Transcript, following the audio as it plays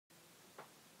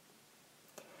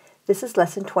This is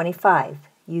Lesson 25.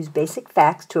 Use basic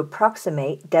facts to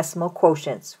approximate decimal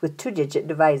quotients with two-digit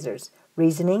divisors,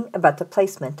 reasoning about the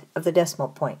placement of the decimal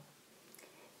point.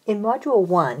 In Module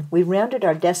 1, we rounded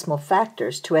our decimal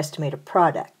factors to estimate a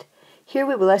product. Here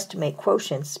we will estimate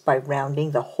quotients by rounding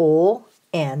the whole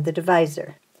and the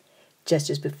divisor.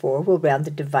 Just as before, we'll round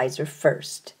the divisor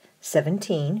first.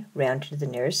 17 rounded to the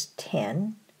nearest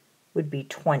 10 would be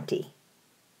 20.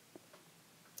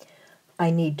 I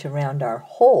need to round our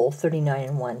whole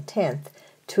 39 1/10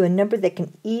 to a number that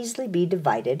can easily be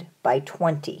divided by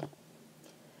 20.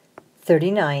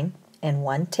 39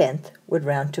 1/10 would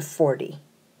round to 40.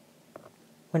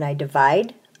 When I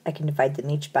divide, I can divide them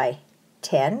each by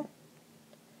 10.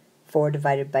 4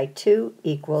 divided by 2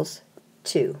 equals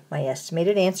 2. My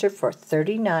estimated answer for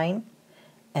 39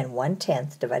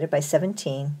 1/10 divided by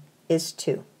 17 is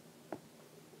 2.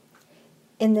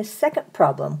 In the second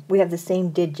problem, we have the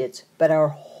same digits, but our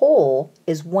whole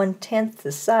is 1/10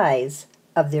 the size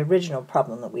of the original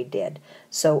problem that we did.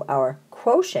 So our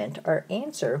quotient, our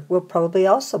answer, will probably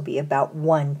also be about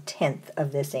 1/10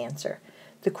 of this answer.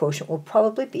 The quotient will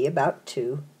probably be about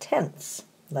 2/10.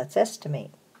 Let's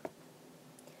estimate.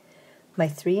 My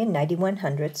 3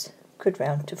 91/100ths could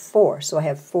round to 4, so I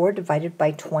have 4 divided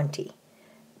by 20.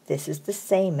 This is the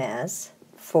same as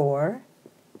 4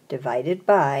 divided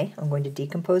by, I'm going to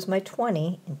decompose my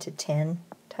 20 into 10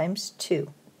 times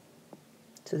 2.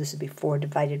 So this would be 4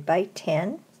 divided by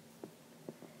 10,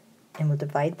 and we'll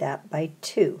divide that by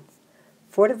 2.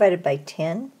 4 divided by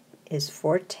 10 is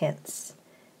 4/10,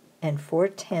 and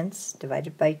 4/10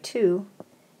 divided by 2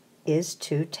 is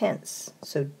 2/10.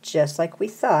 So just like we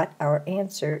thought, our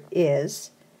answer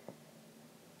is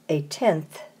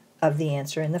 1/10 of the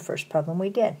answer in the first problem we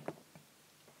did.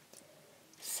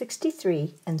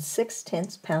 63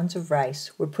 6/10 pounds of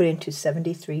rice were put into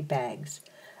 73 bags.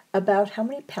 About how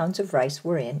many pounds of rice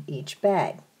were in each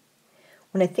bag?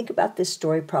 When I think about this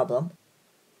story problem,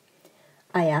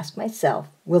 I ask myself,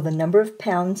 will the number of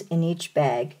pounds in each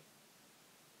bag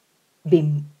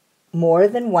be more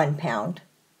than 1 pound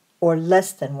or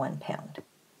less than 1 pound?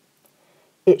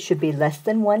 It should be less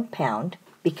than 1 pound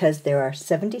because there are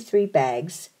 73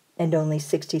 bags and only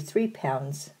 63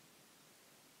 pounds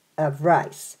of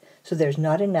rice, so there's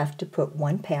not enough to put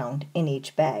 1 pound in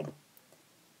each bag.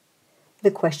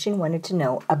 The question wanted to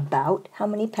know about how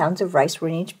many pounds of rice were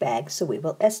in each bag, so we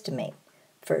will estimate.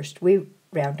 First, we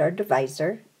round our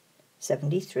divisor.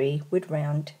 73 would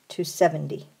round to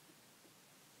 70.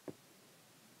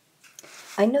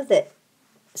 I know that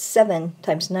 7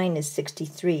 times 9 is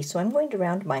 63, so I'm going to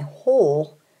round my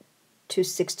whole to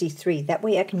 63. That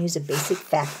way I can use a basic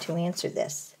fact to answer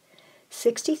this.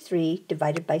 63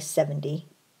 divided by 70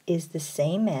 is the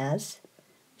same as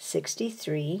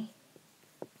 63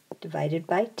 divided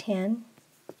by 10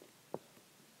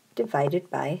 divided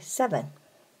by 7.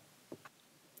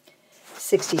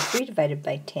 63 divided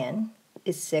by 10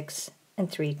 is 6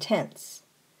 3/10.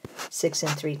 6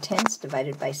 3/10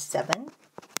 divided by 7.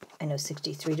 I know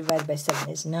 63 divided by 7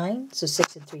 is 9, so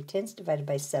 6 3/10 divided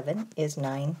by 7 is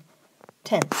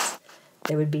 9/10.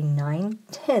 There would be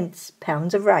 9/10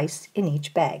 pounds of rice in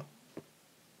each bag.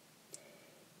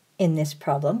 In this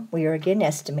problem, we are again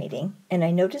estimating, and I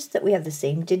notice that we have the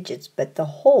same digits, but the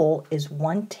whole is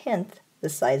 1/10 the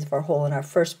size of our whole in our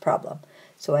first problem.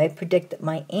 So I predict that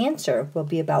my answer will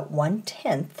be about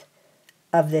 1/10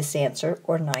 of this answer,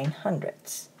 or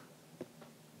 9/100ths.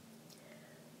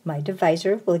 My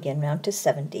divisor will again round to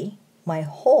 70. My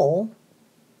whole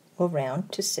will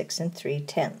round to 6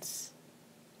 3/10.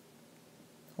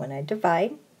 When I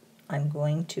divide, I'm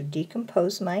going to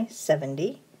decompose my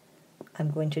 70.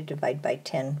 I'm going to divide by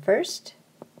 10 first,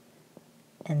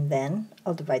 and then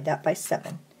I'll divide that by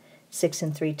 7.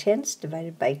 6 3/10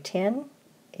 divided by 10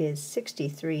 is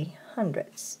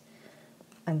 63/100ths.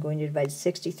 I'm going to divide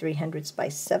 63/100ths by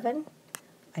 7.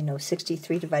 I know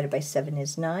 63 divided by 7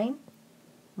 is 9.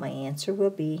 My answer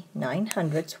will be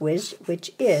 9/100ths,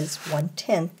 which is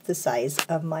 1/10 the size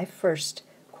of my first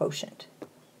quotient.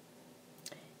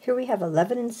 Here we have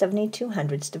 11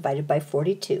 72/100ths divided by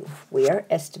 42. We are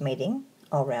estimating.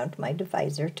 I'll round my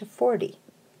divisor to 40.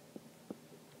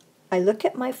 I look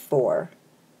at my 4,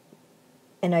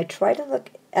 and I try to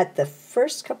look at the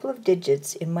first couple of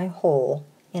digits in my whole,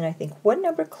 and I think, what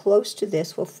number close to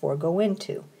this will 4 go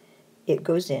into? It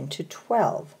goes into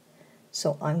 12.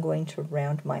 So I'm going to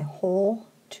round my whole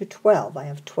to 12. I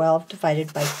have 12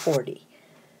 divided by 40.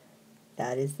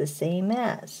 That is the same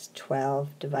as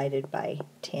 12 divided by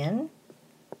 10,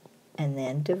 and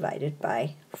then divided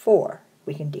by 4.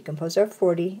 We can decompose our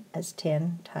 40 as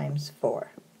 10 times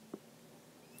 4.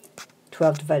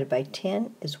 12 divided by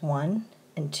 10 is 1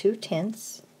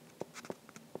 2/10.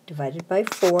 divided by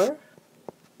 4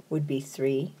 would be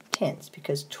 3/10,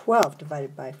 because 12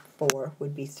 divided by 4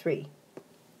 would be 3.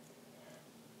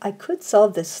 I could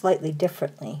solve this slightly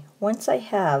differently. Once I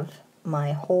have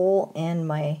my whole and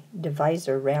my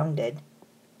divisor rounded,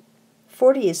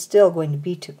 40 is still going to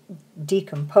be to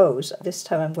decompose. This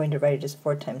time I'm going to write it as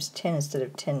 4 times 10 instead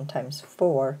of 10 times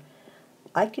 4.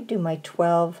 I could do my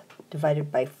 12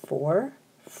 divided by 4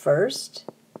 first,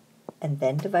 and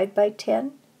then divide by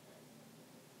 10.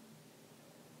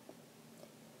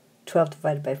 12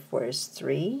 divided by 4 is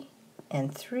 3,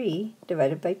 and 3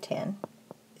 divided by 10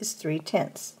 is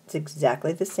 3/10. It's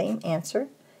exactly the same answer.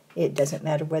 It doesn't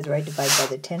matter whether I divide by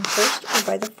the 10 first or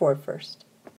by the 4 first.